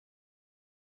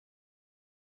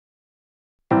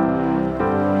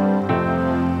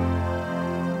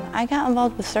I got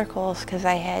involved with circles because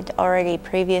I had already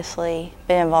previously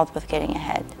been involved with Getting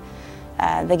Ahead.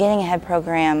 The Getting Ahead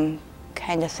program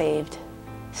kind of saved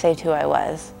who I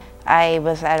was. I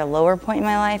was at a lower point in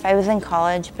my life. I was in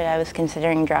college, but I was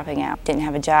considering dropping out. Didn't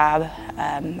have a job.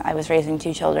 I was raising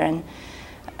 2 children.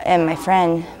 And my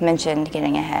friend mentioned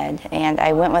Getting Ahead, and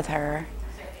I went with her,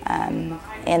 and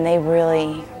they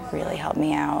really helped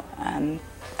me out.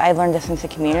 I learned a sense of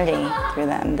community through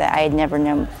them that I had never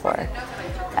known before.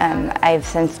 I've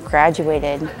since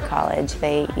graduated college.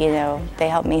 They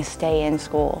helped me stay in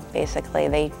school, basically.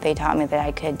 They taught me that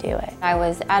I could do it. I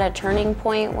was at a turning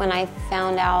point when I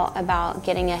found out about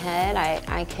Getting Ahead.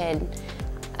 I could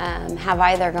have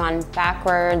either gone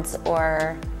backwards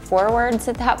or forwards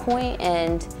at that point,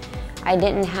 and I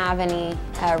didn't have any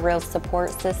real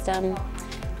support system.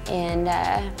 And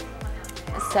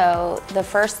so the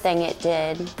first thing it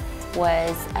did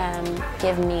was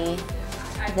give me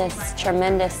this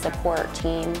tremendous support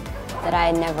team that I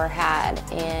had never had,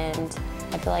 and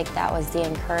I feel like that was the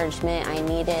encouragement I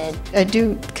needed. I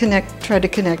do try to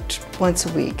connect once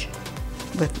a week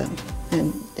with them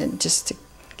and just to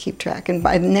keep track. And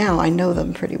by now I know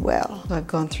them pretty well. I've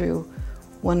gone through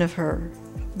one of her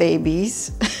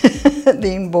babies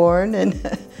being born,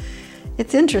 and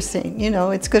it's interesting.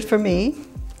 It's good for me.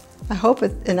 I hope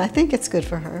it, and I think it's good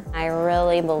for her. I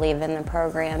really believe in the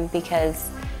program because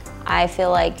I feel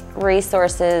like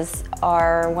resources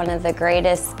are one of the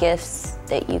greatest gifts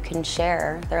that you can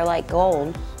share. They're like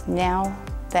gold. Now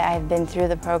that I've been through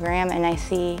the program and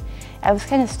I was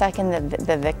kind of stuck in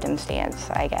the victim stance,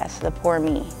 I guess, the poor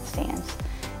me stance.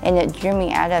 And it drew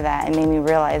me out of that and made me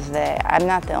realize that I'm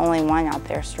not the only one out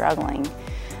there struggling.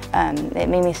 It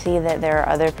made me see that there are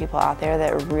other people out there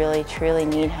that really, truly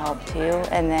need help too,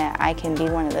 and that I can be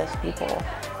one of those people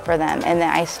for them, and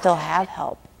that I still have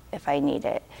help if I need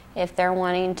it. If they're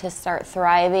wanting to start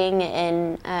thriving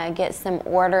and get some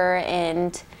order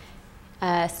and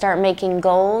start making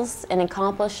goals and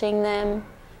accomplishing them,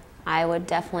 I would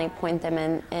definitely point them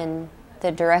in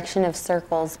the direction of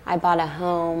circles. I bought a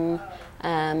home.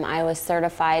 I was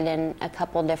certified in a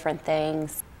couple different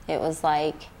things. It was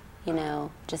like,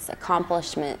 just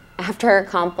accomplishment after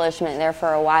accomplishment there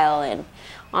for a while, and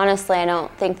honestly I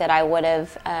don't think that I would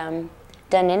have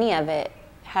done any of it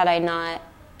had I not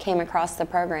came across the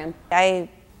program. I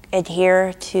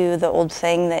adhere to the old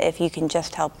saying that if you can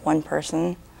just help one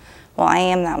person, well, I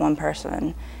am that one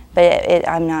person, but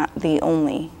I'm not the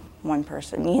only one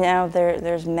person.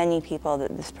 There's many people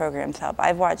that this program's helped.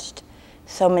 I've watched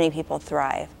so many people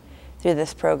thrive through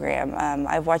this program.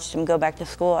 I've watched them go back to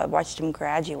school. I've watched them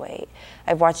graduate.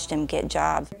 I've watched them get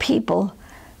jobs. People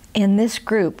in this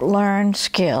group learn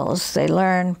skills. They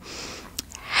learn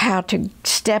how to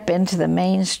step into the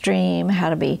mainstream, how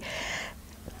to be,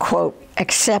 quote,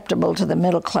 acceptable to the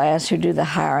middle class who do the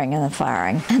hiring and the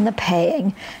firing and the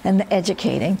paying and the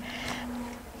educating.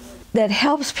 That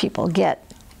helps people get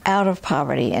out of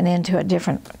poverty and into a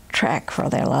different track for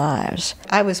their lives.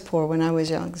 I was poor when I was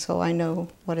young, so I know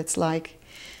what it's like.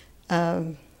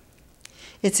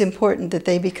 It's important that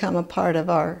they become a part of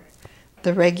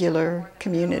the regular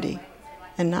community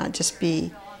and not just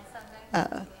be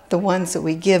the ones that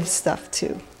we give stuff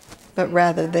to, but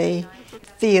rather they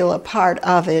feel a part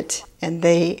of it and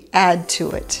they add to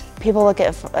it. People look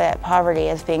at poverty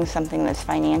as being something that's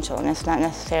financial, and it's not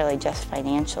necessarily just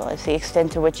financial. It's the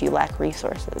extent to which you lack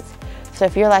resources. So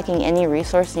if you're lacking any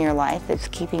resource in your life that's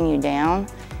keeping you down,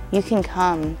 you can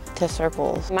come to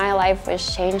Circles. My life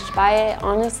was changed by it,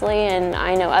 honestly, and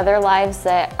I know other lives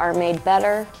that are made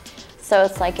better. So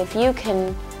it's like if you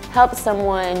can help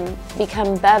someone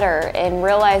become better and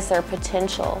realize their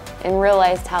potential and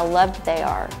realize how loved they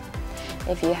are,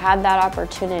 if you had that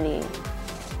opportunity,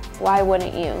 why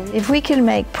wouldn't you? If we can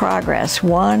make progress,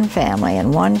 one family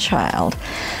and one child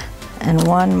and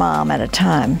one mom at a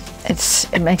time,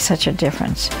 it makes such a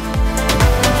difference.